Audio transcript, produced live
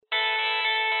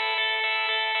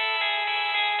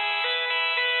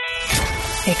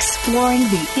exploring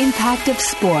the impact of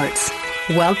sports.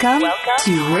 Welcome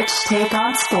to Rich Take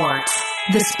on Sports,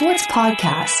 the sports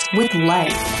podcast with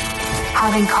life.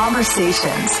 Having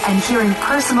conversations and hearing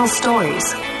personal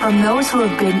stories from those who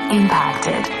have been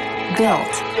impacted,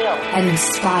 built, and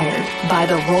inspired by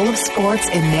the role of sports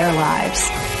in their lives.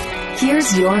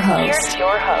 Here's your host,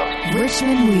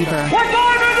 Richmond Weaver. We're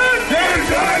going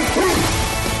to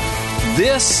do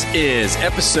This is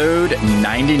episode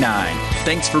 99.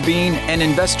 Thanks for being an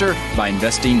investor by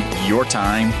investing your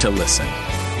time to listen.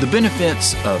 The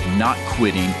benefits of not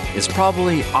quitting is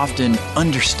probably often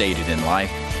understated in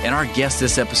life, and our guest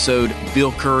this episode,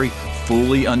 Bill Curry,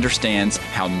 fully understands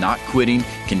how not quitting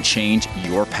can change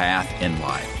your path in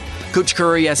life. Coach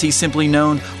Curry, as he's simply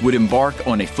known, would embark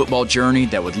on a football journey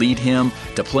that would lead him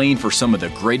to playing for some of the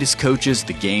greatest coaches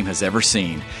the game has ever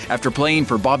seen. After playing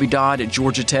for Bobby Dodd at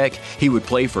Georgia Tech, he would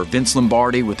play for Vince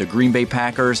Lombardi with the Green Bay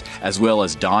Packers, as well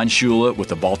as Don Shula with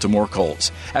the Baltimore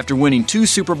Colts. After winning 2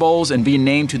 Super Bowls and being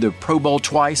named to the Pro Bowl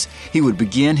twice, he would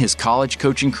begin his college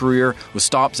coaching career with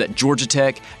stops at Georgia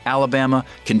Tech, Alabama,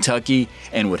 Kentucky,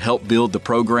 and would help build the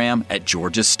program at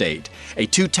Georgia State. A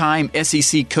 2-time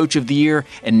SEC Coach of the Year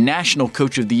and National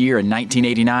Coach of the Year in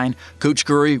 1989, Coach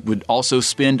Curry would also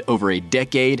spend over a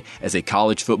decade as a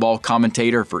college football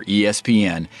commentator for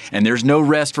ESPN. And there's no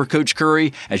rest for Coach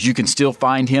Curry, as you can still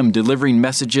find him delivering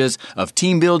messages of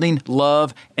team building,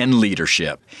 love, and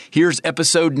leadership. Here's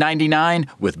episode 99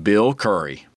 with Bill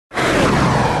Curry.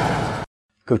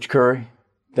 Coach Curry,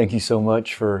 thank you so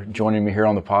much for joining me here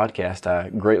on the podcast. I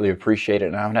greatly appreciate it.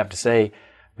 And I would have to say,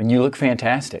 you look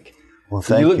fantastic. Well,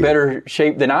 thank you. You look better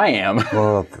shape than I am.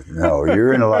 Well, no,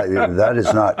 you're in a lot. That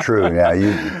is not true. Now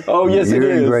yes, it you're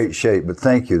is. in great shape. But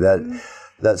thank you.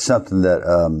 That's something that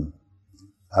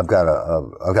I've got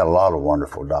a lot of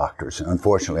wonderful doctors.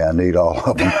 Unfortunately, I need all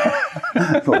of them.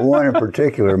 But one in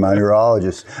particular, my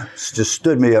neurologist, just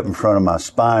stood me up in front of my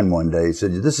spine one day. He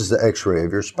said, "This is the X-ray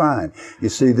of your spine. You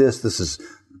see this?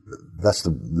 That's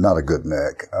not a good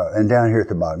neck. And down here at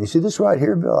the bottom, you see this right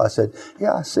here, Bill?" I said,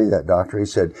 "Yeah, I see that, doctor." He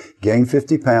said, "Gain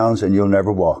 50 pounds and you'll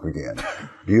never walk again."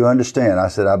 Do you understand? I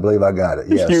said, "I believe I got it."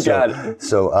 Yes. You got it.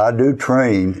 So I do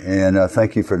train, and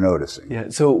thank you for noticing. Yeah.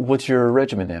 So what's your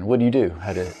regimen then? What do you do?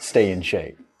 How to stay in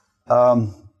shape?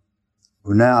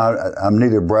 Now, I'm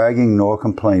neither bragging nor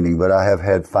complaining, but I have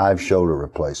had 5 shoulder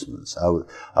replacements.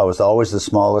 I was always the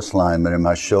smallest lineman, and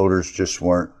my shoulders just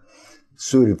weren't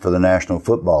suited for the National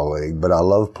Football League, but I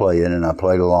love playing, and I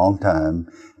played a long time,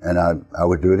 and I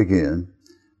would do it again.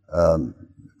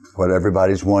 What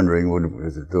everybody's wondering,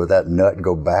 would that nut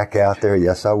go back out there?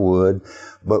 Yes, I would.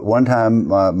 But one time,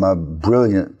 my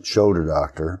brilliant shoulder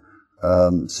doctor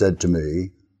said to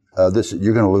me,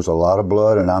 you're going to lose a lot of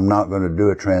blood, and I'm not going to do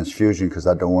a transfusion because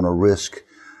I don't want to risk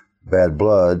bad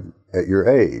blood at your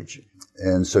age.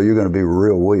 And so you're going to be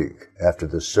real weak after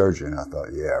this surgery. And I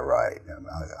thought, yeah, right.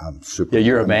 I'm super. Yeah,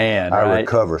 you're a man, right? I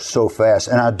recover so fast.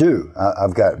 And I do.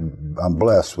 I'm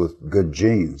blessed with good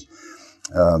genes.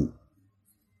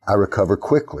 I recover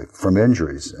quickly from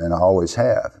injuries, and I always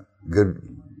have.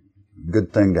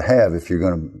 Good thing to have if you're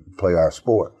going to play our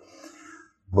sport.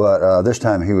 But this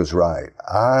time he was right.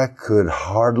 I could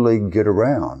hardly get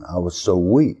around. I was so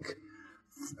weak.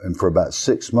 And for about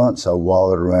 6 months, I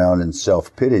wallowed around in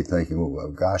self-pity thinking, well,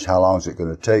 gosh, how long is it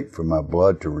going to take for my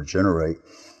blood to regenerate?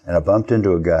 And I bumped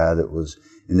into a guy that was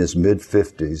in his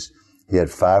mid-50s. He had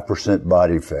 5%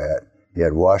 body fat. He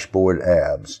had washboard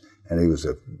abs. And he was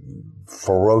a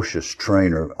ferocious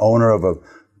trainer, owner of a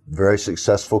very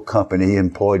successful company. He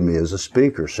employed me as a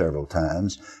speaker several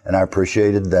times, and I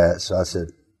appreciated that. So I said,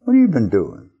 "What have you been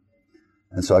doing?"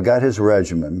 And so I got his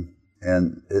regimen,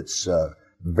 and it's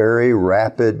very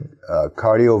rapid,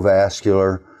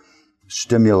 cardiovascular,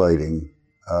 stimulating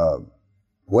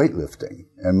weightlifting.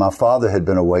 And my father had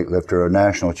been a weightlifter, a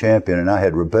national champion, and I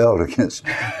had rebelled against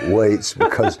weights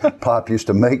because Pop used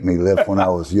to make me lift when I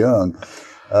was young.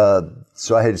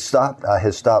 So I had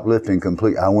stopped lifting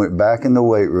completely. I went back in the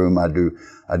weight room. I do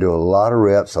a lot of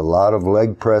reps, a lot of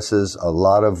leg presses, a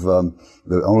lot of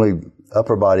the only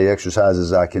upper body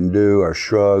exercises I can do are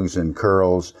shrugs and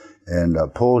curls and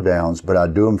pull downs, but I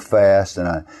do them fast, and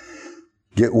I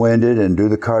get winded and do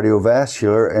the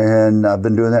cardiovascular, and I've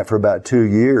been doing that for about 2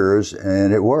 years,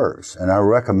 and it works, and I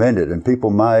recommend it. And people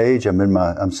my age,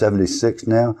 I'm 76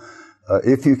 now.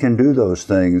 If you can do those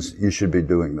things, you should be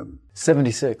doing them.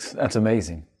 76. That's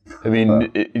amazing. I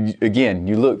mean, again,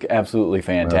 you look absolutely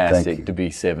fantastic to be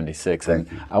 76. And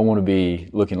I want to be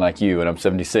looking like you, and I'm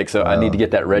 76, so I need to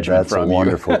get that regimen from you. That's a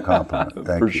wonderful compliment.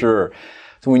 Thank For you. sure.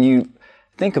 So when you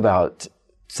think about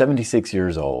 76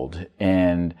 years old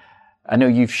and I know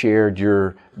you've shared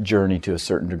your journey to a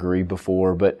certain degree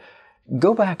before, but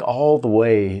go back all the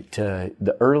way to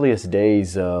the earliest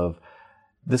days of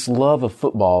this love of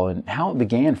football and how it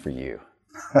began for you.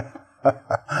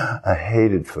 I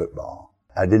hated football.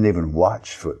 I didn't even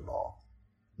watch football.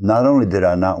 Not only did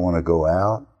I not want to go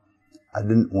out, I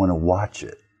didn't want to watch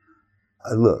it.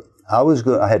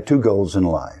 I had two goals in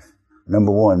life.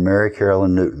 Number one, marry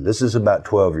Carolyn Newton. This is about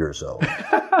 12 years old.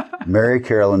 Marry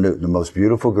Carolyn Newton, the most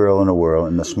beautiful girl in the world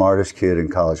and the smartest kid in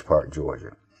College Park,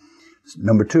 Georgia.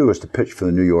 Number two is to pitch for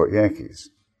the New York Yankees.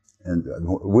 And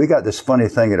we got this funny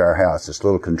thing at our house, this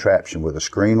little contraption with a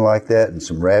screen like that and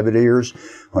some rabbit ears.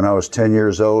 When I was 10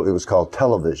 years old, it was called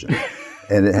television.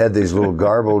 And it had these little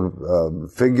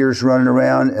garbled figures running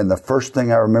around. And the first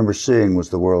thing I remember seeing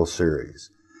was the World Series.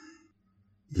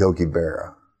 Yogi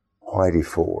Berra, Whitey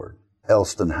Ford,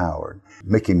 Elston Howard.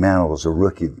 Mickey Mantle was a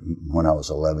rookie when I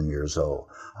was 11 years old.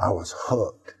 I was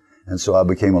hooked. And so I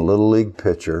became a little league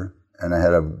pitcher. And I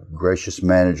had a gracious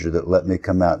manager that let me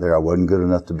come out there. I wasn't good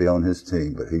enough to be on his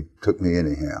team, but he took me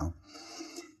anyhow.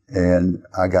 And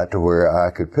I got to where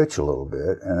I could pitch a little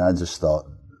bit, and I just thought,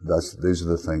 these are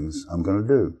the things I'm going to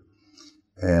do.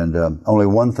 And only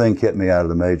one thing kept me out of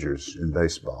the majors in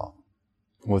baseball.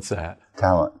 What's that?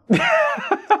 Talent.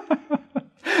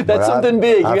 That's something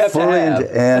big. You have to have.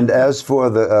 And as for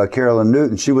the Carolyn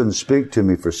Newton, she wouldn't speak to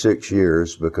me for 6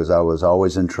 years because I was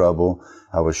always in trouble.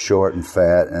 I was short and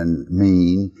fat and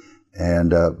mean,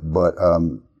 but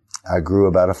I grew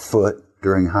about a foot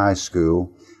during high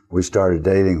school. We started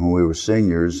dating when we were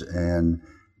seniors, and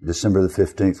December the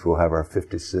 15th, we'll have our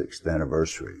 56th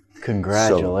anniversary.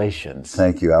 Congratulations. So,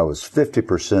 thank you. I was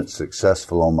 50%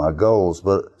 successful on my goals,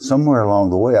 but somewhere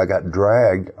along the way, I got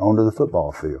dragged onto the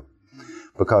football field.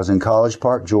 Because in College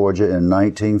Park, Georgia in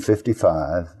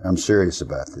 1955, I'm serious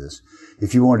about this,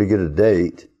 if you wanted to get a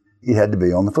date, you had to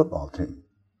be on the football team.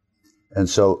 And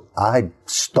so I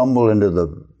stumbled into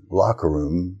the locker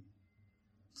room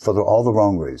for all the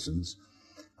wrong reasons.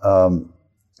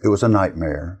 It was a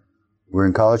nightmare. We're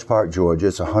in College Park, Georgia.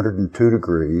 It's 102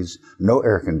 degrees, no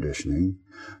air conditioning,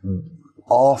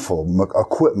 awful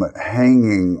equipment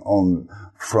hanging on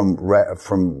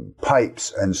from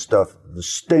pipes and stuff. The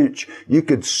stench, you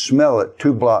could smell it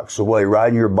 2 blocks away.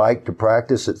 Riding your bike to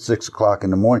practice at 6 o'clock in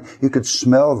the morning, you could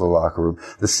smell the locker room.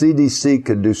 The CDC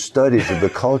could do studies of the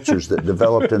cultures that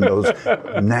developed in those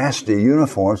nasty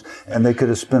uniforms, and they could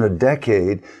have spent a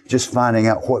decade just finding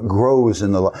out what grows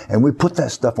in and we put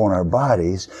that stuff on our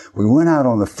bodies. We went out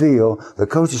on the field, the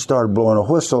coaches started blowing a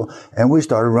whistle, and we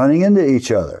started running into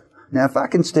each other. Now, if I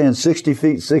can stand 60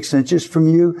 feet, 6 inches from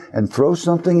you and throw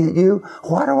something at you,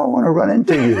 why do I want to run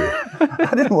into you?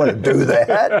 I didn't want to do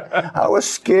that. I was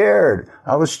scared.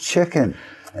 I was chicken.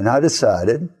 And I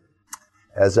decided,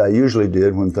 as I usually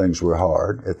did when things were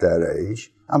hard at that age,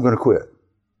 I'm going to quit.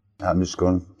 I'm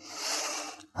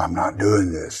not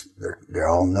doing this. They're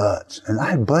all nuts. And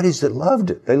I had buddies that loved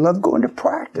it. They loved going to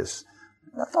practice.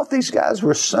 I thought these guys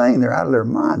were sane. They're out of their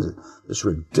minds. This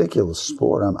ridiculous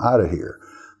sport. I'm out of here.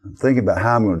 I'm thinking about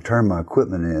how I'm going to turn my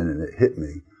equipment in, and it hit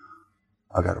me.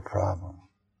 I got a problem.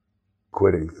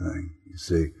 Quitting thing, you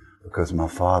see, because my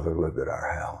father lived at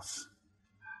our house.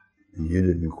 And you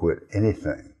didn't quit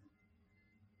anything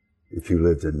if you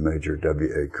lived in Major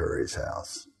W.A. Curry's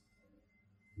house.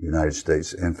 United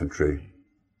States Infantry,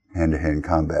 hand-to-hand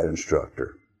combat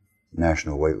instructor,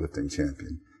 national weightlifting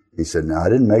champion. He said, now, I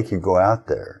didn't make you go out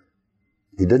there.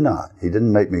 He did not. He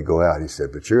didn't make me go out. He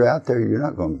said, but you're out there, you're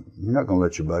not going to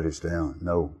let your buddies down.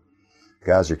 No.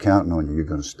 Guys are counting on you. You're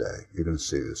going to stay. You're going to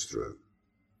see this through.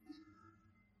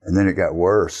 And then it got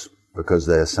worse because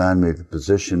they assigned me the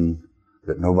position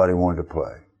that nobody wanted to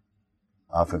play,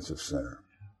 offensive center.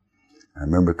 I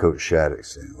remember Coach Shattuck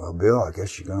saying, well, Bill, I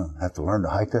guess you're going to have to learn to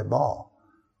hike that ball.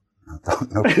 I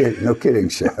thought, no kidding,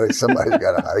 Shattuck. Somebody's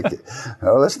got to hike it.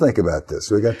 Now, let's think about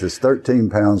this. We got this 13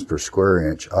 pounds per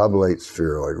square inch oblate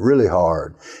spheroid, really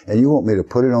hard. And you want me to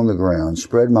put it on the ground,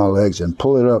 spread my legs, and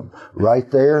pull it up right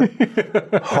there,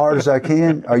 hard as I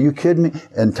can? Are you kidding me?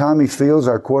 And Tommy Fields,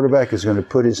 our quarterback, is going to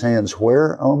put his hands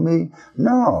where on me?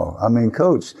 No. I mean,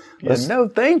 Coach. No,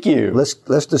 thank you. Let's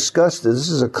discuss this. This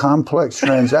is a complex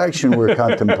transaction we're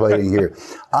contemplating here.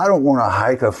 I don't want to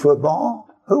hike a football.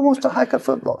 Who wants to hike a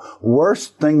football?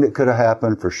 Worst thing that could have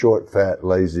happened for short, fat,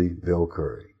 lazy Bill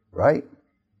Curry, right?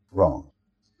 Wrong.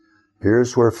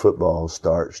 Here's where football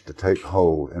starts to take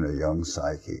hold in a young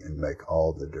psyche and make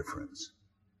all the difference.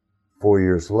 4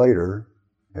 years later,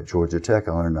 at Georgia Tech,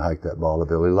 I learned to hike that ball to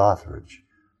Billy Lothridge,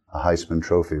 a Heisman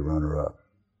Trophy runner-up.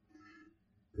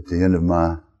 At the end of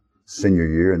my senior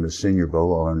year in the Senior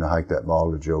Bowl, I learned to hike that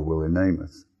ball to Joe Willie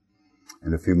Namath.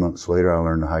 And a few months later, I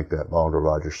learned to hike that ball to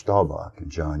Roger Staubach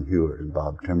and John Hewitt and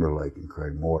Bob Timberlake and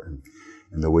Craig Morton.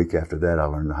 And the week after that, I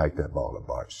learned to hike that ball to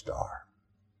Bart Starr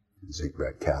and Zeke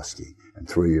Bratkowski. And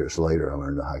 3 years later, I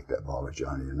learned to hike that ball to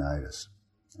Johnny Unitas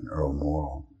and Earl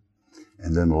Morrall.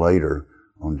 And then later,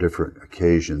 on different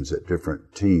occasions at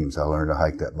different teams, I learned to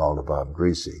hike that ball to Bob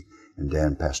Greasy and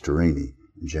Dan Pastorini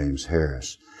and James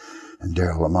Harris and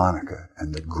Darryl LaMonica,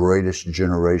 and the greatest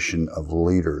generation of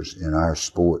leaders in our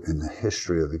sport in the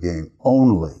history of the game,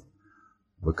 only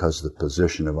because the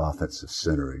position of offensive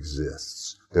center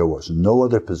exists. There was no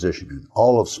other position in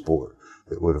all of sport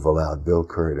that would have allowed Bill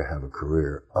Curry to have a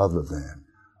career other than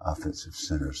offensive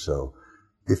center. So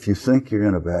if you think you're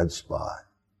in a bad spot,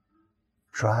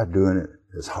 try doing it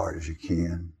as hard as you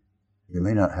can. You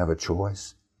may not have a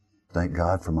choice. Thank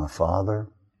God for my father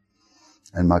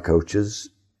and my coaches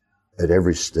at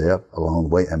every step along the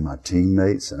way, and my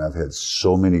teammates. And I've had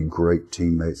so many great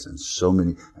teammates and so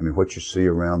many, what you see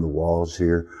around the walls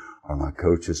here are my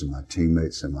coaches and my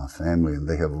teammates and my family, and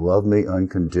they have loved me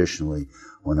unconditionally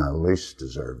when I least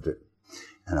deserved it.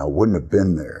 And I wouldn't have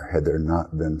been there had there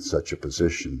not been such a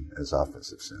position as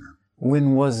offensive center.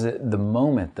 When was it the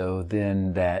moment, though,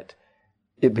 then that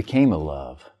it became a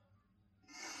love?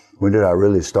 When did I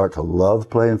really start to love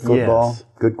playing football? Yes.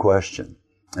 Good question.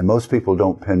 And most people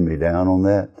don't pin me down on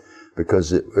that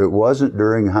because it wasn't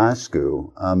during high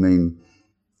school.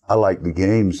 I liked the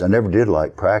games. I never did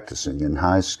like practicing in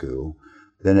high school.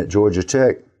 Then at Georgia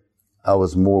Tech, I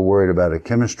was more worried about a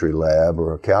chemistry lab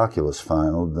or a calculus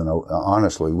final than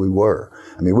honestly we were.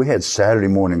 We had Saturday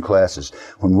morning classes.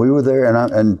 When we were there,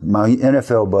 and my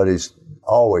NFL buddies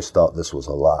always thought this was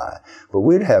a lie, but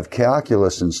we'd have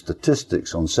calculus and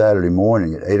statistics on Saturday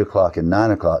morning at 8 o'clock and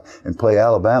 9 o'clock and play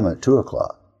Alabama at 2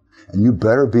 o'clock. And you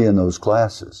better be in those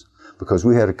classes because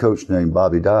we had a coach named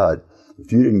Bobby Dodd.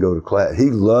 If you didn't go to class,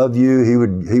 he loved you. He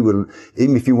would,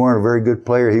 even if you weren't a very good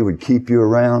player, he would keep you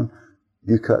around.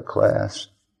 You cut class,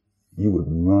 you would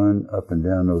run up and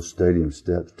down those stadium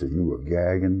steps till you were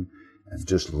gagging and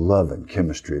just loving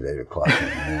chemistry at 8 o'clock in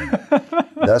the morning.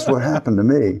 That's what happened to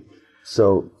me.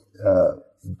 So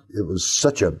it was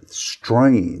such a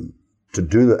strain to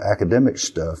do the academic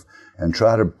stuff and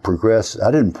try to progress.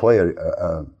 I didn't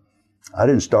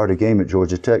start a game at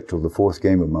Georgia Tech till the fourth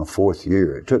game of my fourth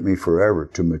year. It took me forever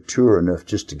to mature enough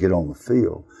just to get on the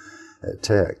field at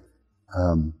Tech.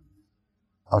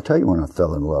 I'll tell you when I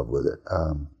fell in love with it.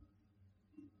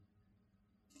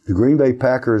 The Green Bay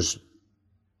Packers,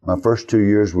 my first 2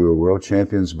 years, we were world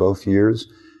champions both years.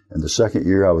 And the second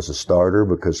year I was a starter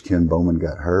because Ken Bowman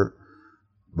got hurt.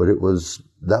 But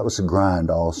that was a grind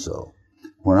also.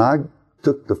 When I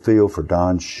took the field for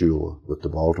Don Shula with the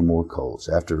Baltimore Colts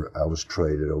after I was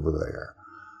traded over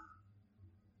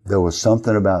there was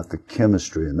something about the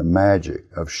chemistry and the magic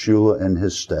of Shula and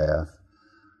his staff.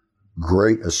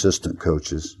 Great assistant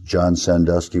coaches. John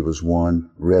Sandusky was one.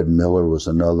 Red Miller was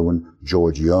another one.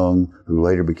 George Young, who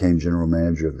later became general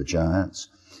manager of the Giants.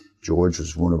 George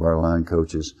was one of our line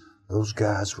coaches. Those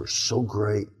guys were so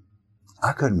great.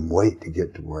 I couldn't wait to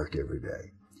get to work every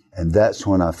day. And that's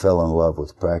when I fell in love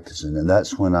with practicing. And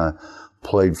that's when I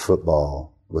played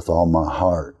football with all my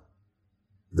heart,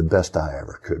 the best I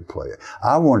ever could play it.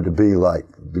 I wanted to be like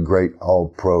the great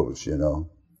all-pros,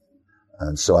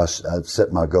 And so I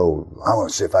set my goal. I want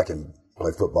to see if I can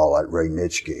play football like Ray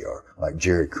Nitschke or like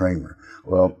Jerry Kramer.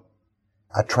 Well,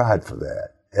 I tried for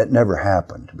that. It never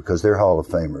happened because they're Hall of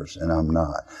Famers and I'm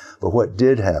not. But what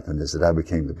did happen is that I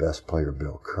became the best player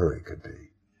Bill Curry could be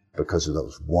because of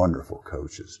those wonderful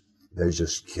coaches. They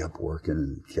just kept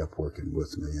working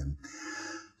with me. And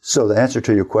so the answer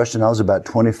to your question, I was about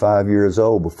 25 years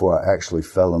old before I actually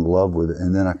fell in love with it.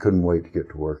 And then I couldn't wait to get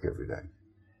to work every day.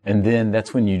 And then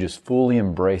that's when you just fully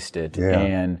embraced it. Yeah.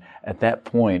 And at that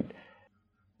point,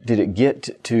 did it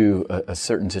get to a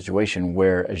certain situation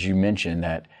where, as you mentioned,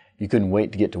 that you couldn't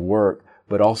wait to get to work,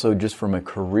 but also just from a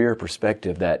career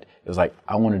perspective that it was like,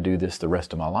 I want to do this the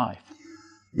rest of my life?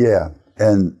 Yeah.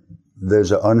 And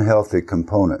there's an unhealthy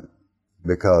component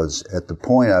because at the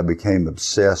point I became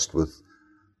obsessed with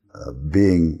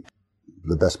being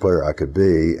the best player I could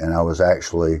be, and I was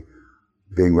actually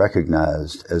being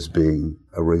recognized as being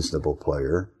a reasonable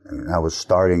player. I was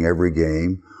starting every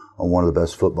game on one of the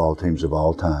best football teams of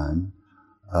all time.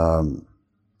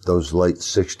 Those late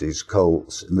 60s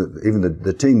Colts, even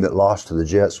the team that lost to the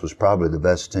Jets was probably the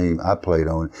best team I played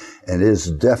on, and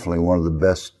is definitely one of the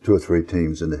best 2 or 3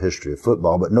 teams in the history of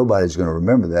football, but nobody's going to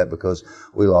remember that because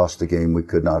we lost the game we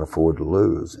could not afford to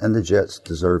lose, and the Jets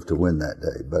deserved to win that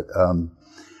day. But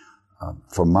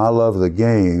for my love of the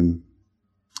game,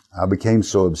 I became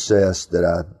so obsessed that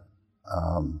I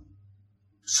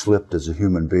slipped as a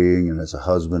human being and as a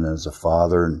husband and as a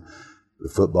father, and the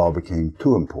football became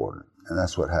too important. And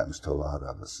that's what happens to a lot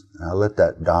of us. And I let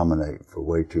that dominate for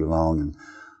way too long, and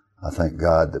I thank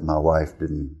God that my wife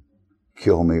didn't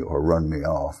kill me or run me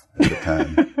off at the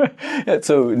time.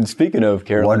 So, and speaking of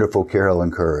Carolyn. Wonderful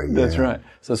Carolyn Curry. That's right.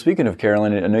 So speaking of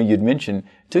Carolyn, I know you'd mentioned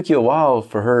it took you a while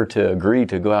for her to agree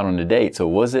to go out on a date. So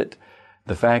was it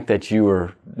the fact that you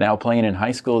were now playing in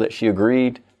high school that she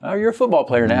agreed, oh, you're a football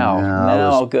player now. No,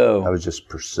 I'll go. I was just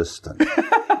persistent.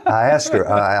 I asked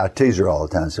her, I tease her all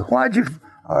the time. I said, why'd you,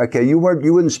 okay, you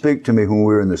wouldn't speak to me when we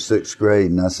were in the 6th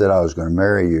grade, and I said I was going to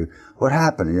marry you. What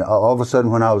happened? You know, all of a sudden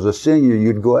when I was a senior,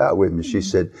 you'd go out with me. She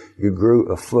said, you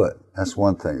grew a foot. That's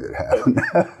one thing that happened.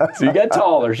 So you got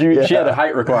taller. She had a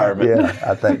height requirement. Yeah,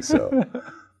 I think so.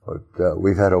 But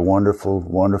we've had a wonderful,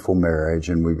 wonderful marriage,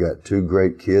 and we've got 2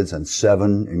 great kids and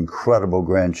 7 incredible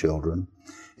grandchildren,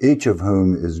 each of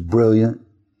whom is brilliant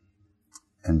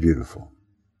and beautiful.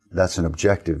 That's an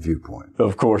objective viewpoint.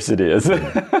 Of course it is.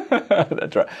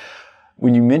 That's right.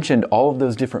 When you mentioned all of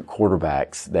those different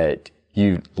quarterbacks that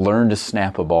you learned to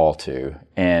snap a ball to,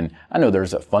 and I know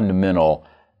there's a fundamental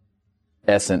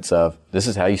essence of this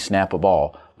is how you snap a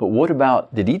ball, but what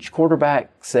about, did each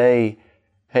quarterback say,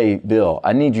 hey, Bill,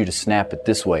 I need you to snap it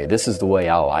this way. This is the way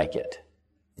I like it?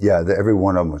 Yeah, every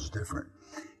one of them was different.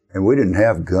 And we didn't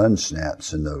have gun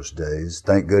snaps in those days.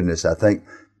 Thank goodness. I think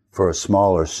for a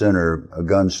smaller center, a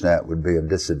gun snap would be a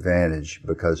disadvantage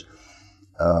because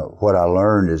what I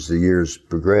learned as the years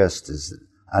progressed is that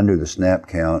I knew the snap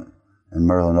count and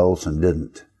Merlin Olsen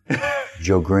didn't.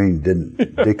 Joe Green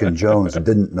didn't. Deacon Jones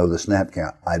didn't know the snap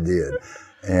count. I did.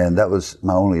 And that was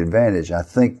my only advantage. I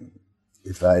think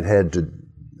if I'd had to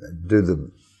do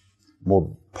the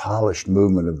more polished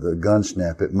movement of the gun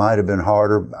snap, it might have been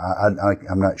harder.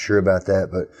 I'm not sure about that,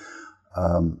 but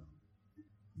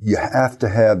you have to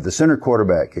have the center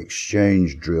quarterback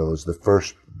exchange drill is the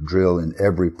first drill in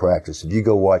every practice. If you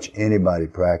go watch anybody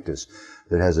practice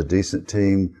that has a decent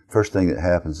team, first thing that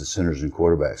happens is centers and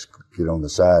quarterbacks get on the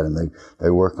side and they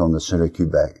work on the center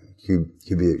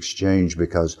QB exchange,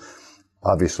 because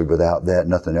obviously without that,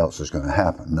 nothing else is going to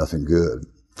happen, nothing good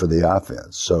for the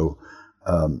offense. So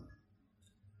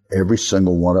every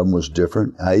single one of them was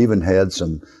different. I even had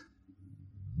some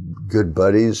good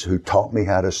buddies who taught me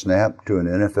how to snap to an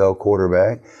NFL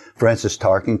quarterback. Francis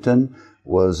Tarkington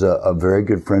was a very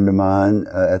good friend of mine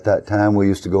at that time. We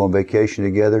used to go on vacation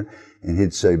together, and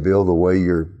he'd say, Bill, the way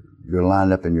you're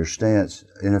lined up in your stance,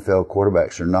 NFL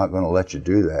quarterbacks are not going to let you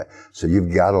do that. So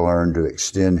you've got to learn to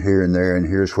extend here and there, and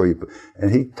here's where you put.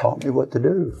 And he taught me what to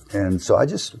do. And so I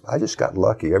just got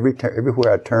lucky.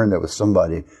 Everywhere I turned, there was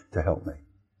somebody to help me.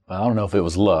 Well, I don't know if it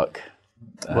was luck.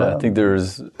 Well, I think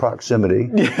there's proximity.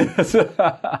 Yes.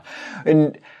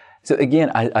 And so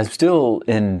again, I'm still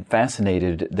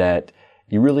fascinated that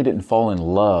you really didn't fall in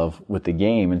love with the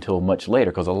game until much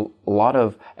later, because a lot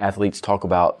of athletes talk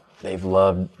about they've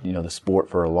loved, the sport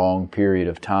for a long period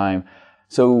of time.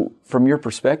 So from your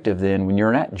perspective then, when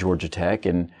you're at Georgia Tech,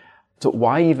 and so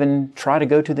why even try to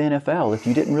go to the NFL if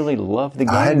you didn't really love the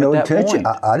game? I had no at that intention.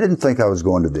 point? I didn't think I was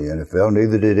going to the NFL.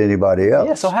 Neither did anybody else.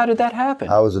 Yeah, so how did that happen?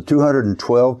 I was a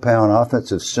 212-pound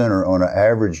offensive center on an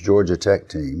average Georgia Tech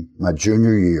team my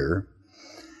junior year.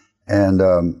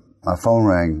 And my phone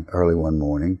rang early one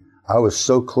morning. I was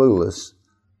so clueless.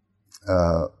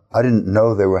 I didn't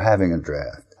know they were having a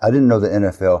draft. I didn't know the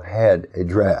NFL had a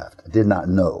draft. I did not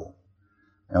know.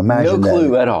 Now imagine no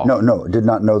clue that. at all. No, did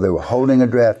not know they were holding a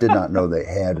draft, did not know they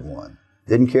had one.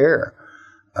 Didn't care.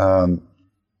 And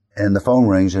the phone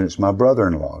rings, and it's my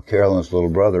brother-in-law, Carolyn's little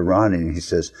brother, Ronnie, and he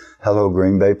says, hello,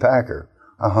 Green Bay Packer.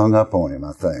 I hung up on him,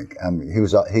 I think.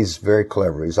 He's very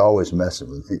clever. He's always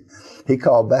messing with me. He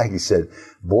called back. He said,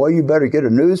 boy, you better get a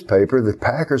newspaper. The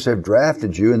Packers have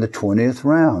drafted you in the 20th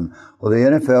round. Well, the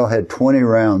NFL had 20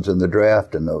 rounds in the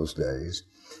draft in those days.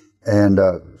 And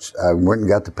I went and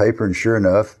got the paper, and sure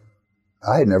enough,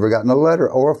 I had never gotten a letter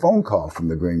or a phone call from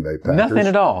the Green Bay Packers. Nothing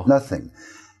at all? Nothing.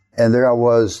 And there I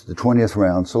was, the 20th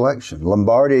round selection.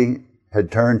 Lombardi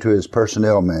had turned to his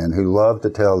personnel man, who loved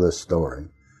to tell this story.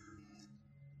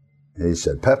 And he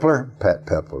said, Pepler? Pat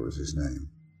Pepler was his name.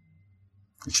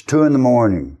 It's 2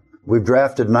 a.m. We've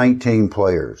drafted 19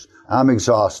 players. I'm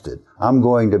exhausted. I'm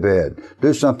going to bed.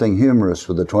 Do something humorous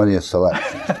with the 20th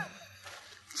selection.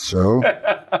 So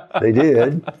they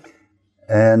did.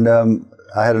 And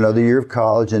I had another year of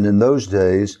college. And in those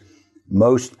days,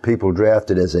 most people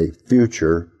drafted as a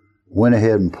future went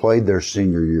ahead and played their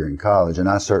senior year in college. And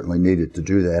I certainly needed to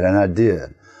do that. And I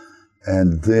did.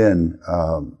 And then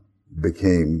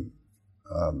became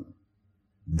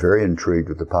very intrigued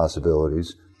with the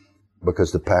possibilities,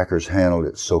 because the Packers handled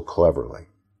it so cleverly.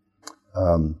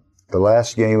 The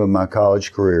last game of my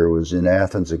college career was in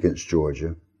Athens against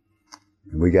Georgia.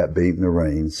 And we got beat in the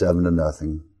rain,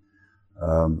 7-0.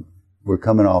 We're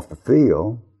coming off the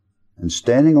field, and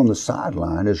standing on the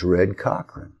sideline is Red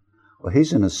Cochran. Well,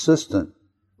 he's an assistant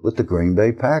with the Green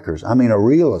Bay Packers. I mean, a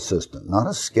real assistant, not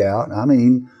a scout. I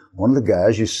mean, one of the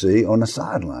guys you see on the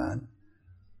sideline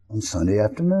on Sunday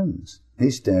afternoons.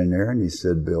 He's standing there, and he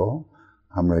said, Bill,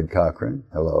 I'm Red Cochran.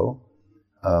 Hello.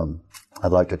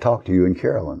 I'd like to talk to you and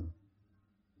Carolyn.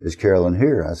 Is Carolyn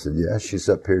here? I said, yeah, she's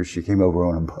up here. She came over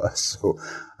on a bus. So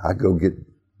I go get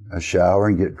a shower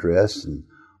and get dressed and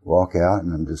walk out,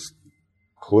 and I'm just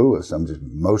clueless. I'm just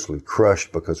mostly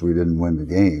crushed because we didn't win the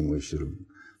game. We should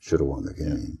have won the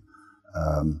game.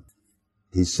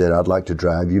 He said, I'd like to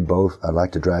drive you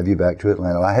back to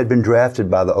Atlanta. I had been drafted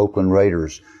by the Oakland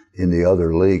Raiders in the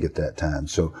other league at that time.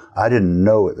 So I didn't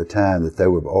know at the time that they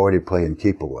were already playing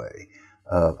keep away.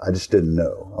 I just didn't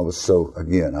know. I was so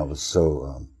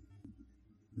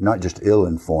not just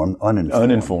ill-informed, uninformed.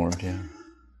 Uninformed, yeah.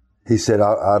 He said,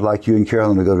 I'd like you and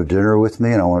Carolyn to go to dinner with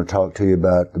me, and I want to talk to you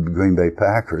about the Green Bay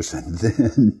Packers. And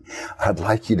then I'd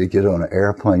like you to get on an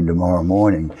airplane tomorrow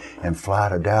morning and fly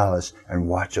to Dallas and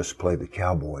watch us play the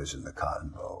Cowboys in the Cotton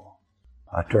Bowl.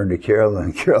 I turned to Carolyn,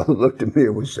 and Carolyn looked at me,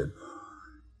 and we said,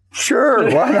 sure,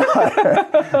 why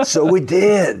not? So we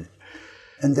did.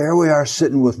 And there we are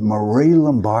sitting with Marie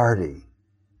Lombardi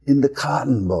in the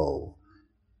Cotton Bowl.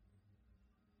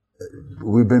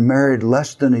 We've been married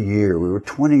less than a year. We were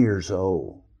 20 years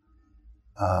old.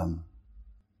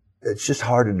 It's just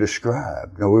hard to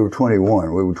describe. No, we were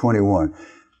 21.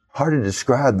 Hard to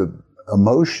describe the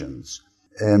emotions.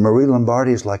 And Marie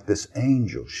Lombardi is like this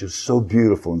angel. She was so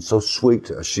beautiful and so sweet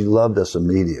to us. She loved us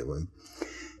immediately.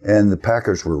 And the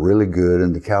Packers were really good,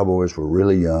 and the Cowboys were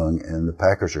really young, and the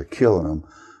Packers are killing them.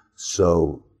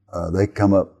 So they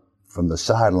come up from the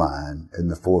sideline in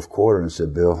the fourth quarter and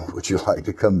said, Bill, would you like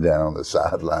to come down on the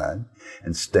sideline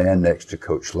and stand next to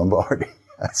Coach Lombardi?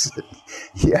 I said,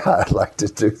 yeah, I'd like to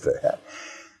do that.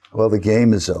 Well, the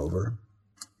game is over,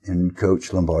 and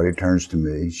Coach Lombardi turns to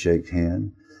me, shakes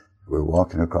hand. We're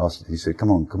walking across. He said, come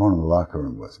on in the locker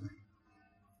room with me.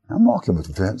 I'm walking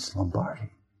with Vince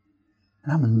Lombardi.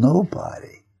 And I'm a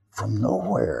nobody from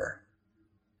nowhere.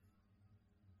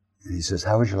 And he says,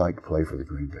 how would you like to play for the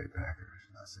Green Bay Packers?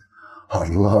 I said, I'd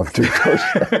love to, Coach.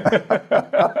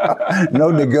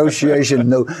 No negotiation,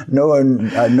 no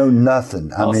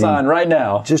nothing. I'll sign right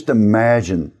now. Just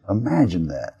imagine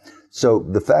that. So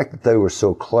the fact that they were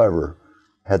so clever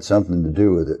had something to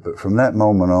do with it. But from that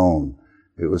moment on,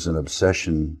 it was an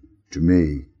obsession to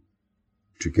me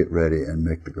to get ready and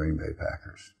make the Green Bay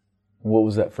Packers. What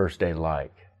was that first day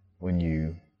like when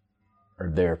you are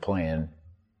there playing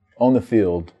on the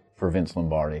field for Vince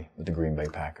Lombardi with the Green Bay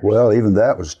Packers? Well, even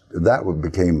that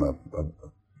became a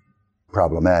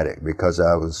problematic because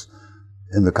I was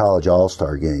in the college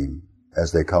all-star game,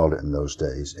 as they called it in those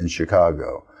days, in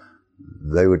Chicago.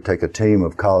 They would take a team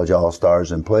of college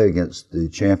all-stars and play against the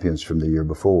champions from the year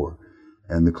before.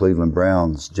 And the Cleveland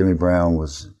Browns, Jimmy Brown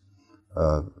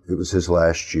it was his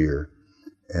last year.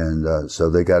 And so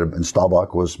they and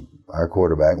Staubach was our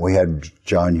quarterback. We had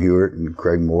John Hewitt and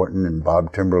Craig Morton and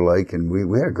Bob Timberlake, and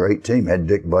we had a great team. Had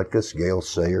Dick Butkus, Gale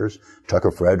Sayers, Tucker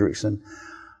Frederickson.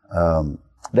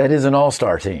 That is an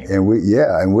all-star team. And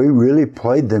we really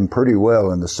played them pretty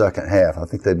well in the second half. I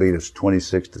think they beat us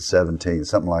 26-17,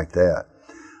 something like that.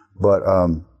 But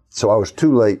so I was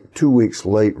 2 weeks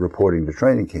late reporting to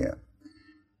training camp,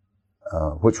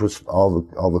 which was all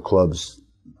the clubs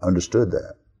understood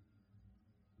that.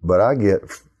 But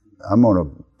I'm on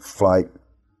a flight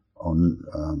on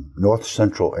North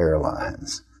Central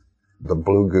Airlines, the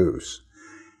Blue Goose,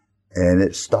 and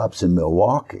it stops in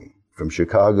Milwaukee, from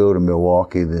Chicago to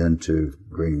Milwaukee, then to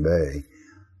Green Bay.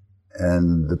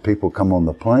 And the people come on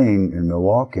the plane in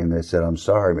Milwaukee, and they said, "I'm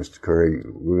sorry, Mr. Curry,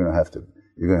 you're going to have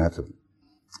to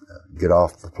get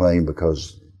off the plane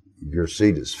because your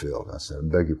seat is filled." I said, "I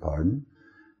beg your pardon?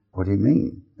 What do you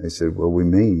mean?" They said, "Well, we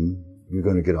mean you're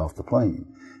going to get off the plane,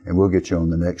 and we'll get you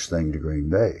on the next thing to Green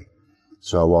Bay."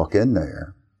 So I walk in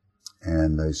there,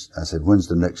 and I said, "When's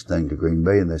the next thing to Green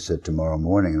Bay?" And they said, "Tomorrow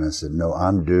morning." And I said, "No,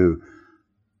 I'm due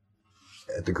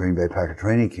at the Green Bay Packer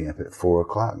training camp at 4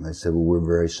 o'clock. And they said, "Well, we're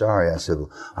very sorry." I said,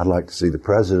 "Well, I'd like to see the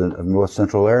president of North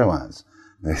Central Airlines."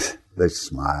 And they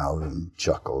smiled and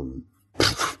chuckled.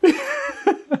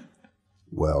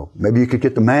 Well, maybe you could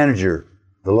get the manager,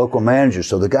 the local manager.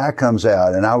 So the guy comes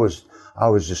out, and I was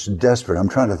just desperate. I'm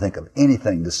trying to think of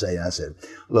anything to say. I said,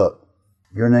 "Look,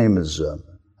 your name is,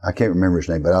 I can't remember his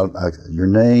name, but your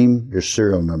name, your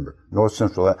serial number, North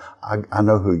Central, I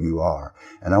know who you are.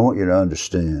 And I want you to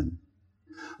understand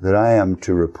that I am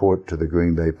to report to the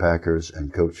Green Bay Packers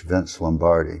and Coach Vince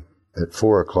Lombardi at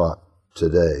 4 o'clock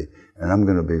today, and I'm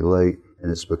going to be late,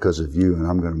 and it's because of you, and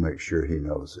I'm going to make sure he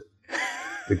knows it.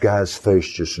 The guy's face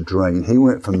just drained. He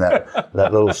went from that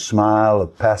little smile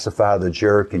of pacify the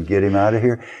jerk and get him out of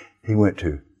here. He went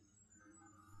to,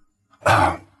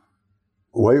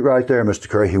 wait right there, Mr.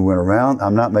 Curry. He went around.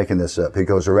 I'm not making this up. He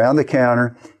goes around the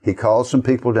counter. He calls some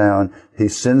people down. He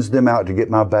sends them out to get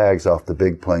my bags off the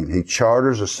big plane. He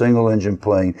charters a single-engine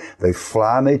plane. They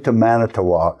fly me to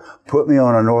Manitowoc, put me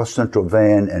on a North Central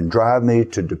van, and drive me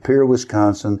to De Pere,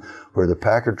 Wisconsin, where the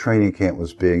Packard training camp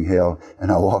was being held,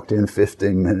 and I walked in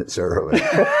 15 minutes early.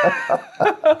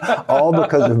 All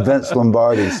because of Vince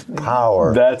Lombardi's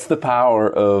power. That's the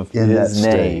power of his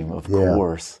name, of Yeah.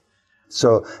 course.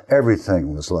 So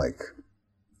everything was like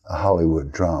a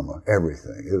Hollywood drama.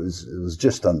 Everything. It was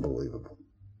just unbelievable.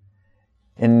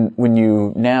 And when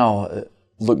you now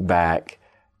look back,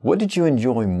 what did you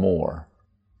enjoy more,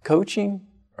 coaching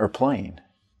or playing?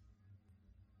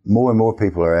 More and more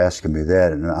people are asking me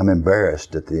that, and I'm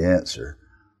embarrassed at the answer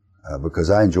because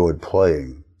I enjoyed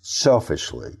playing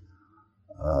selfishly.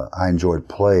 I enjoyed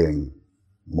playing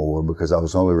more because I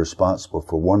was only responsible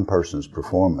for one person's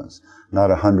performance, not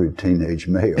 100 teenage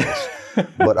males.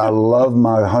 But I love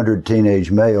my 100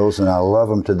 teenage males, and I love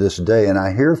them to this day, and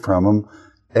I hear from them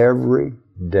every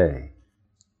day.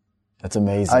 That's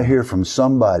amazing. I hear from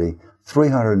somebody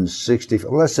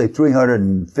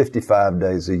 355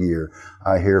 days a year.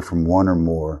 I hear from one or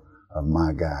more of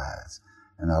my guys,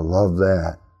 and I love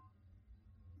that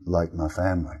like my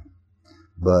family.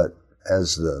 But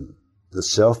as the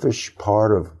selfish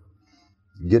part of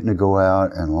getting to go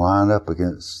out and line up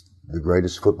against the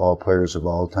greatest football players of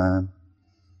all time,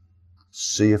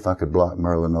 see if I could block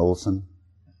Merlin Olsen.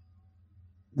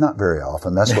 Not very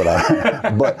often. That's what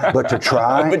but to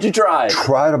try. But you tried.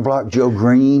 Try to block Joe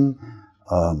Green,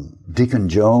 Deacon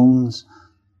Jones.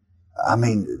 I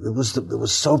mean, it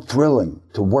was so thrilling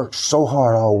to work so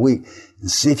hard all week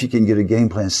and see if you can get a game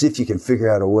plan, see if you can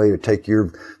figure out a way to take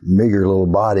your meager little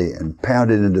body and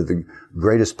pound it into the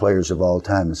greatest players of all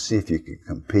time and see if you can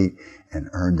compete and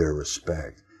earn their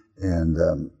respect. And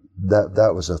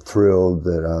that was a thrill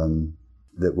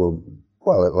that will,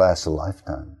 well, it lasts a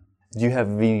lifetime. Do you have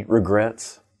any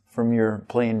regrets from your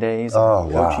playing days or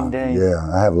coaching days? Yeah,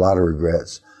 I have a lot of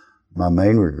regrets. My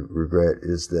main regret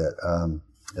is that,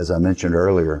 as I mentioned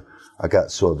earlier, I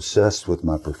got so obsessed with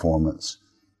my performance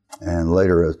and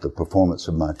later at the performance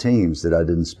of my teams that I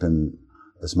didn't spend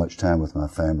as much time with my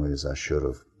family as I should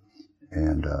have.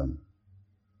 And I'm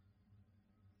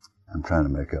trying to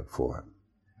make up for it.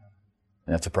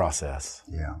 That's a process.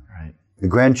 Yeah. Right. The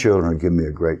grandchildren have given me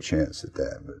a great chance at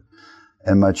that.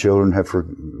 And my children have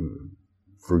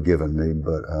forgiven me,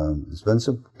 but it's been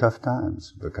some tough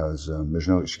times because there's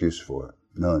no excuse for it.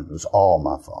 None. It was all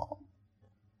my fault.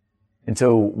 And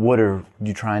so what are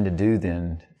you trying to do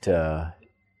then to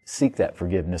seek that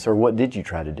forgiveness, or what did you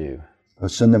try to do? I'll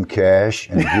send them cash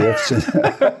and gifts.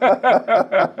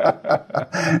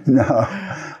 No.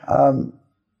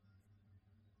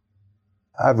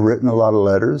 I've written a lot of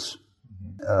letters.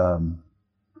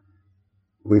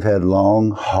 We've had long,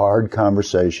 hard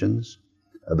conversations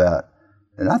about,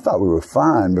 and I thought we were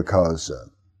fine because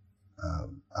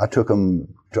I took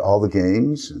them to all the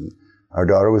games, and our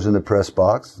daughter was in the press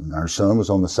box, and our son was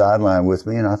on the sideline with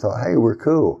me, and I thought, hey, we're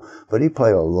cool. But he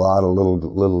played a lot of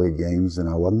little league games, and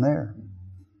I wasn't there.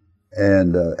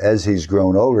 And as he's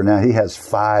grown older, now he has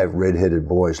 5 redheaded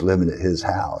boys living at his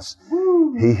house.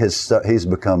 Woo. He's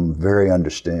become very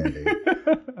understanding.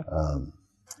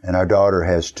 And our daughter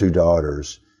has 2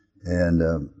 daughters,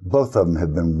 and both of them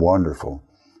have been wonderful.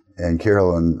 And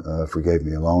Carolyn forgave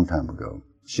me a long time ago.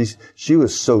 She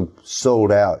was so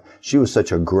sold out. She was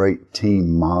such a great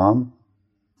team mom.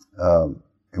 And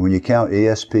when you count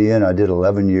ESPN, I did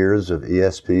 11 years of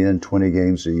ESPN, 20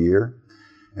 games a year.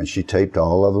 And she taped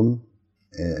all of them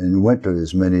and went to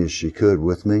as many as she could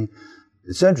with me.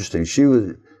 It's interesting. She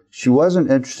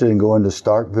wasn't interested in going to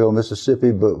Starkville,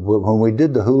 Mississippi, but when we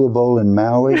did the Hula Bowl in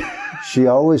Maui, she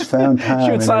always found time.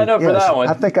 She would sign up for that one.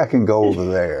 I think I can go over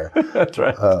there. That's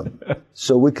right.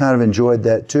 So we kind of enjoyed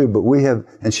that too. But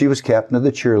and she was captain of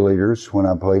the cheerleaders when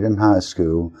I played in high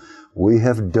school. We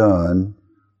have done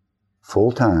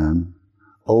full-time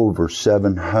over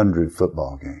 700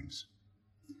 football games.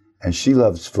 And she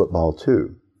loves football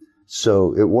too.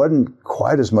 So it wasn't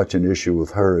quite as much an issue with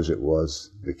her as it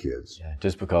was the kids. Yeah,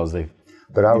 just because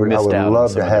But I would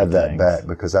love to have that back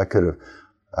because I could have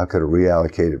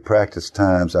reallocated practice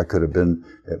times. I could have been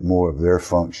at more of their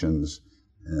functions,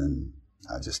 and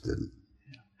I just didn't.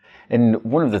 And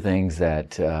one of the things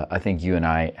that I think you and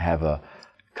I have a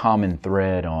common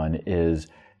thread on is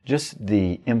just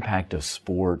the impact of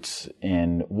sports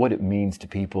and what it means to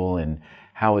people and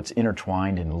how it's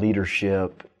intertwined in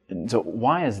leadership. And so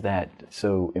why is that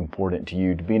so important to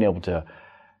you, to being able to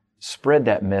spread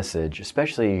that message,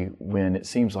 especially when it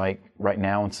seems like right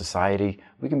now in society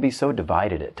we can be so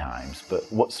divided at times, but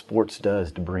what sports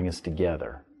does to bring us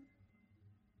together?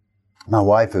 My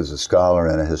wife is a scholar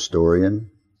and a historian,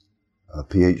 a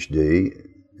PhD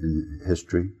in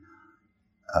history.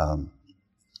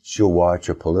 She'll watch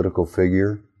a political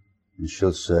figure and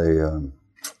she'll say,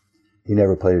 he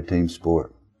never played a team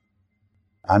sport.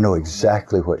 I know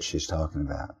exactly what she's talking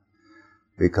about,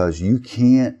 because you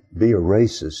can't be a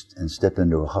racist and step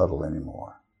into a huddle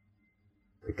anymore.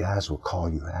 The guys will call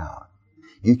you out.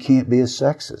 You can't be a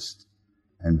sexist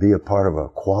and be a part of a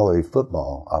quality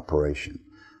football operation.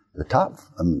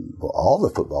 All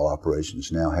the football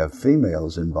operations now have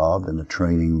females involved in the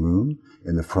training room,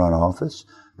 in the front office,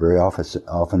 very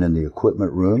often in the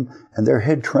equipment room, and they're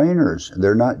head trainers.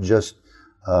 They're not just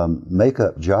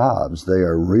make-up jobs. They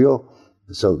are real.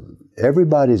 So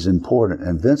everybody's important.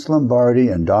 And Vince Lombardi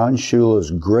and Don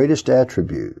Shula's greatest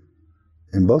attribute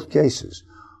in both cases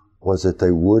was that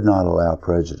they would not allow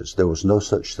prejudice. There was no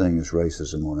such thing as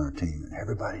racism on our team, and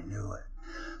everybody knew it.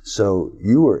 So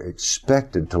you were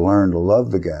expected to learn to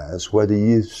love the guys, whether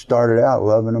you started out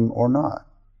loving them or not.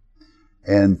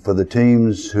 And for the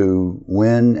teams who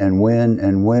win and win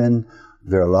and win,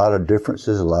 there are a lot of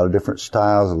differences, a lot of different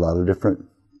styles, a lot of different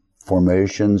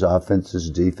formations,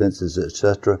 offenses, defenses,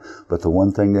 etc. But the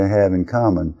one thing they have in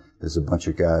common is a bunch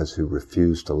of guys who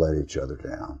refuse to let each other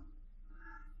down.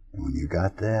 And when you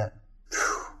got that,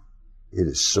 it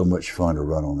is so much fun to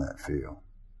run on that field.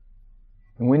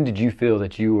 And when did you feel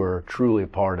that you were truly a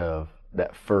part of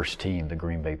that first team, the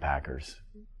Green Bay Packers?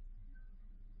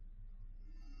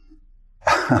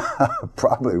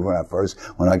 Probably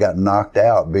when I got knocked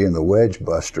out being the wedge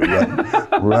buster,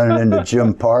 running into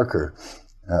Jim Parker.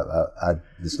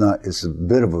 It's a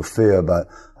bit of a fib.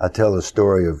 I tell the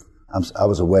story of, I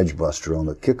was a wedge buster on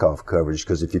the kickoff coverage,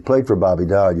 because if you played for Bobby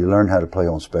Dodd, you learned how to play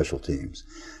on special teams.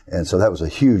 And so that was a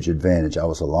huge advantage. I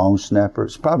was a long snapper.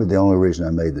 It's probably the only reason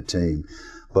I made the team.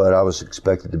 But I was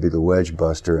expected to be the wedge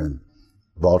buster, and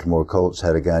Baltimore Colts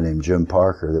had a guy named Jim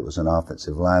Parker that was an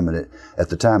offensive lineman. At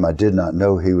the time, I did not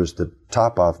know he was the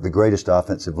greatest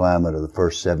offensive lineman of the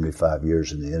first 75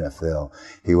 years in the NFL.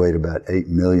 He weighed about 8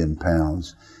 million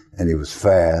pounds, and he was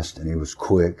fast, and he was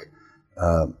quick,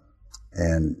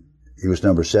 and he was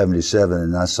number 77,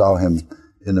 and I saw him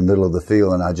in the middle of the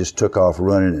field, and I just took off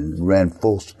running and ran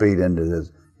full speed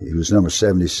he was number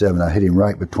 77. I hit him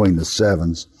right between the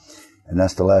sevens, and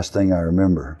that's the last thing I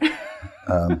remember.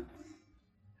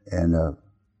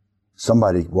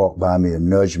 Somebody walked by me and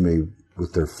nudged me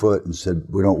with their foot and said,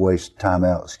 "We don't waste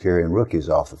timeouts carrying rookies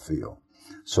off the field."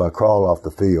 So I crawled off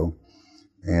the field,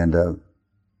 and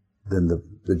then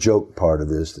the joke part of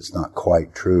this that's not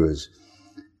quite true is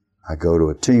I go to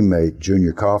a teammate,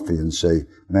 Junior Coffey, and say,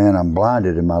 "Man, I'm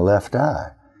blinded in my left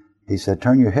eye." He said,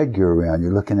 "Turn your headgear around.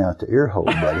 You're looking out the ear hole,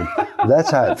 buddy."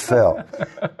 That's how it felt.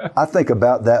 I think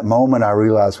about that moment, I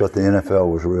realized what the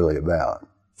NFL was really about.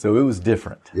 So it was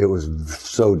different. It was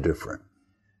so different.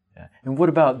 Yeah. And what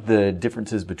about the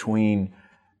differences between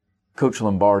Coach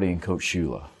Lombardi and Coach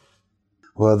Shula?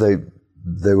 Well,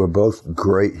 they were both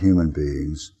great human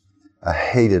beings. I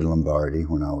hated Lombardi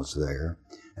when I was there,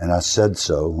 and I said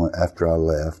so after I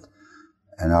left,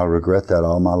 and I'll regret that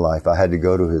all my life. I had to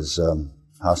go to his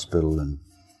hospital and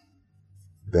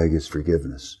beg his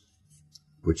forgiveness,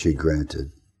 which he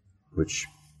granted, which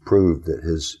proved that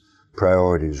his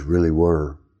priorities really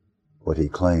were what he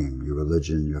claimed: your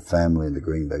religion, your family, and the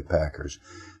Green Bay Packers,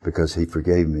 because he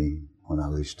forgave me when I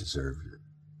least deserved it.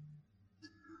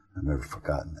 I've never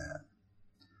forgotten that.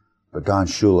 But Don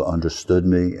Shula understood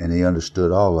me, and he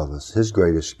understood all of us. His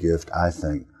greatest gift, I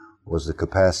think, was the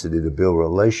capacity to build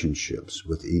relationships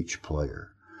with each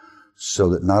player, so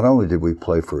that not only did we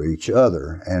play for each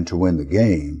other and to win the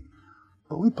game,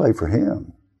 but we played for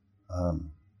him.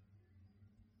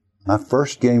 My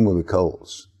first game with the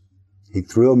Colts, he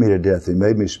thrilled me to death. He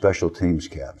made me special teams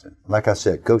captain. Like I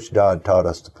said, Coach Dodd taught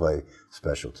us to play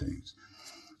special teams.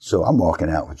 So I'm walking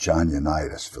out with John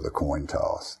Unitas for the coin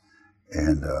toss.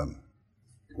 And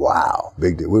wow,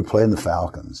 big deal. We were playing the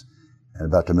Falcons. And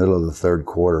about the middle of the third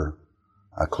quarter,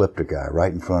 I clipped a guy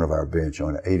right in front of our bench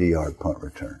on an 80-yard punt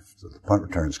return. So the punt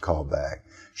return's called back.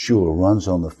 Shula runs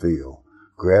on the field,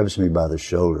 grabs me by the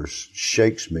shoulders,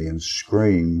 shakes me, and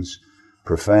screams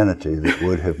profanity that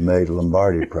would have made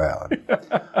Lombardi proud.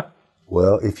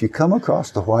 Well, if you come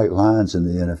across the white lines in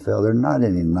the NFL, they're not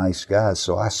any nice guys,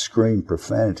 so I screamed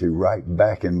profanity right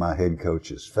back in my head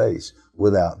coach's face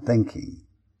without thinking,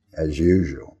 as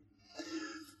usual.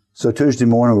 So Tuesday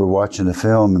morning, we're watching the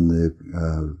film,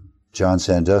 and John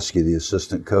Sandusky, the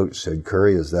assistant coach, said,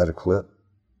 "Curry, is that a clip?"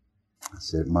 I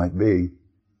said, "It might be."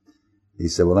 He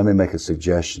said, "Well, let me make a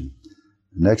suggestion.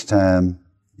 Next time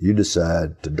you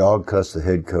decide to dog cuss the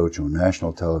head coach on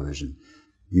national television,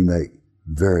 you make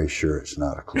very sure it's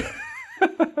not a clip."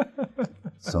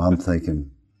 So I'm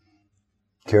thinking,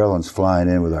 Carolyn's flying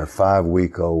in with our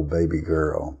 5-week-old baby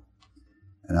girl,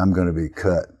 and I'm going to be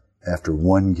cut after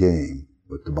one game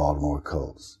with the Baltimore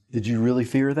Colts. Did you really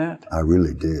fear that? I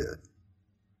really did.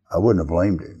 I wouldn't have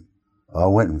blamed him. I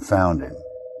went and found him.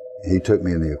 He took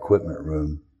me in the equipment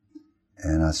room,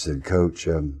 and I said, "Coach,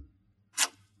 I'm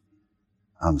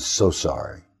so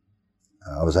sorry.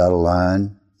 I was out of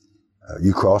line.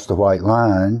 You crossed the white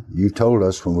line. You told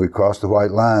us when we crossed the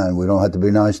white line, we don't have to be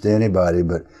nice to anybody,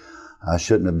 but I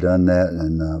shouldn't have done that,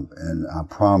 and I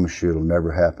promise you it'll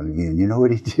never happen again." You know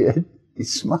what he did? He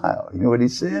smiled. You know what he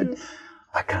said?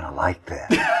 "I kind of like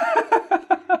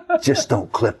that. Just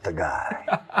don't clip the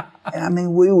guy." And I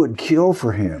mean, we would kill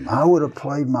for him. I would have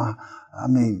played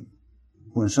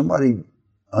when somebody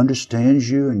understands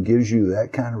you and gives you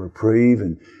that kind of reprieve,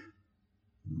 and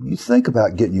you think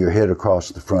about getting your head across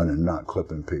the front and not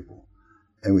clipping people.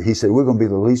 And he said, "We're going to be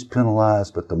the least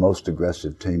penalized but the most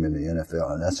aggressive team in the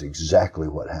NFL." And that's exactly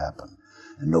what happened.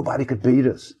 And nobody could beat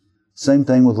us. Same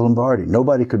thing with Lombardi.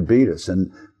 Nobody could beat us. And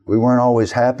we weren't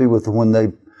always happy with when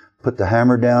they put the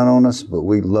hammer down on us, but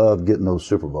we loved getting those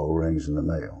Super Bowl rings in the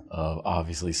mail.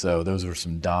 Obviously so. Those were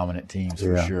some dominant teams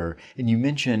for sure. And you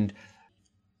mentioned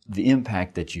the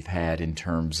impact that you've had in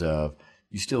terms of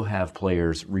you still have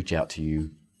players reach out to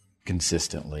you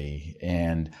consistently,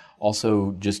 and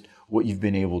also just what you've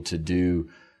been able to do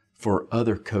for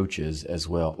other coaches as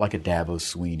well, like a Dabo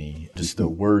Swinney, just the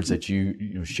words that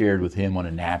you shared with him on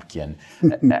a napkin.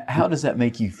 How does that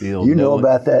make you feel? You know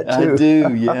about that too. I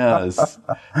do, yes.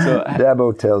 So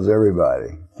Dabo tells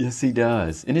everybody. Yes, he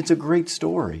does. And it's a great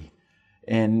story.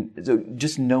 And so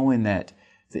just knowing that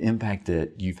the impact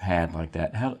that you've had like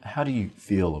that, how do you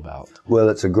feel about Well,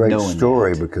 it's a great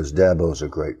story that? Because Dabo's a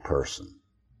great person.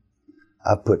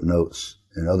 I put notes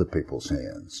in other people's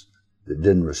hands that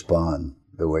didn't respond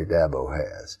the way Dabo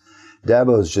has.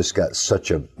 Dabo's just got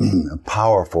such a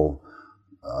powerful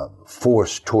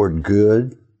force toward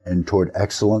good and toward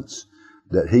excellence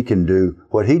that he can do.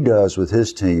 What he does with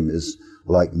his team is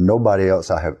like nobody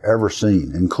else I have ever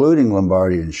seen, including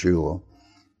Lombardi and Shula,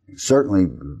 certainly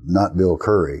not Bill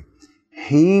Curry.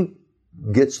 He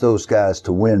gets those guys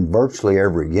to win virtually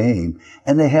every game,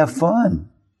 and they have fun.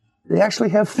 They actually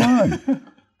have fun.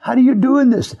 How do you doing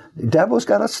this? Dabo's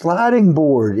got a sliding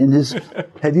board in his.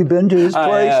 Have you been to his place?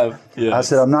 I have. Yes. I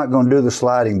said, "I'm not going to do the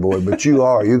sliding board, but you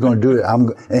are. You're going to do it."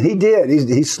 And he did.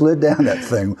 He slid down that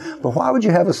thing. But why would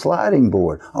you have a sliding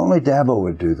board? Only Dabo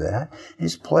would do that.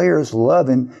 His players love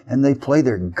him, and they play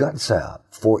their guts out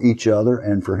for each other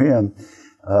and for him.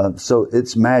 So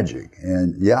it's magic.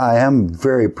 And yeah, I am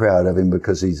very proud of him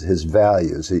because his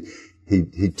values.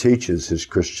 He teaches his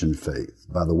Christian faith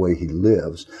by the way he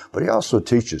lives, but he also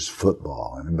teaches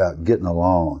football and about getting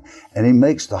along. And he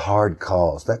makes the hard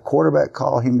calls. That quarterback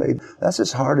call he made, that's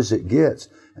as hard as it gets.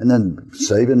 And then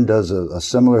Saban does a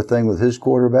similar thing with his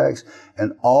quarterbacks,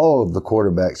 and all of the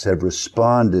quarterbacks have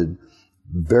responded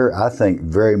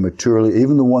very maturely.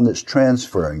 Even the one that's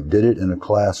transferring did it in a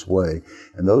class way.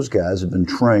 And those guys have been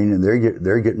trained, and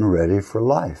they're getting ready for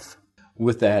life.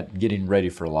 With that, getting ready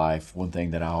for life, one thing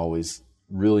that I always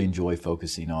really enjoy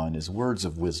focusing on is words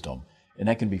of wisdom. And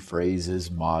that can be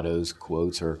phrases, mottos,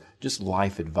 quotes, or just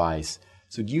life advice.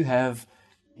 So do you have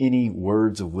any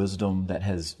words of wisdom that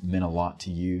has meant a lot to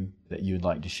you that you would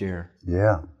like to share?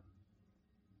 Yeah.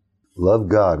 Love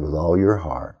God with all your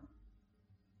heart,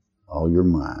 all your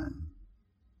mind,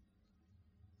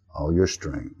 all your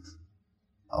strength,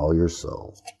 all your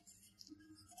soul.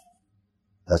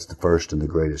 That's the first and the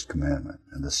greatest commandment.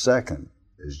 And the second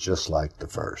is just like the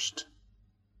first.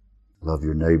 Love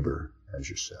your neighbor as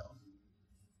yourself.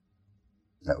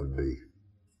 That would be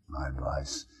my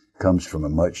advice. It comes from a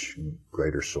much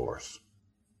greater source.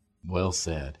 Well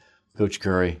said. Coach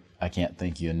Curry, I can't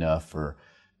thank you enough for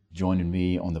joining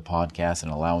me on the podcast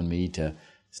and allowing me to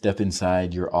step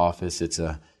inside your office. It's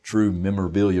a true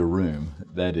memorabilia room,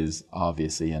 that is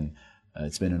obviously, and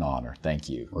it's been an honor. Thank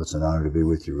you. Well, it's an honor to be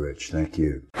with you, Rich. Thank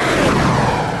you.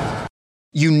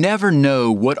 You never know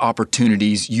what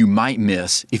opportunities you might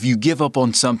miss if you give up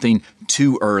on something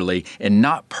too early and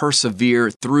not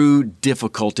persevere through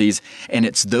difficulties. And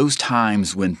it's those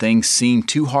times when things seem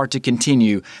too hard to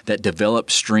continue that develop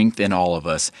strength in all of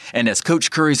us. And as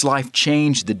Coach Curry's life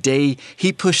changed the day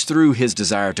he pushed through his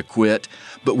desire to quit,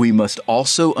 but we must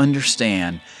also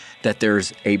understand that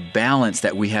there's a balance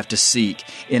that we have to seek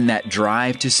in that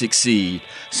drive to succeed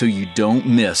so you don't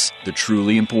miss the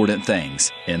truly important things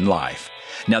in life.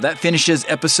 Now that finishes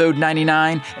episode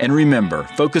 99, and remember,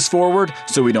 focus forward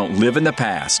so we don't live in the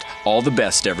past. All the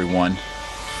best, everyone.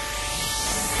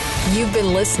 You've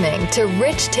been listening to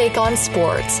Rich Take on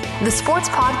Sports, the sports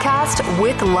podcast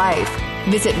with life.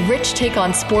 Visit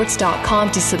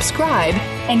richtakeonsports.com to subscribe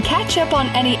and catch up on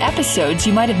any episodes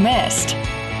you might have missed.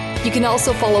 You can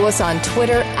also follow us on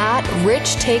Twitter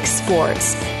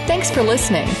 @RichTakeSports. Thanks for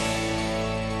listening.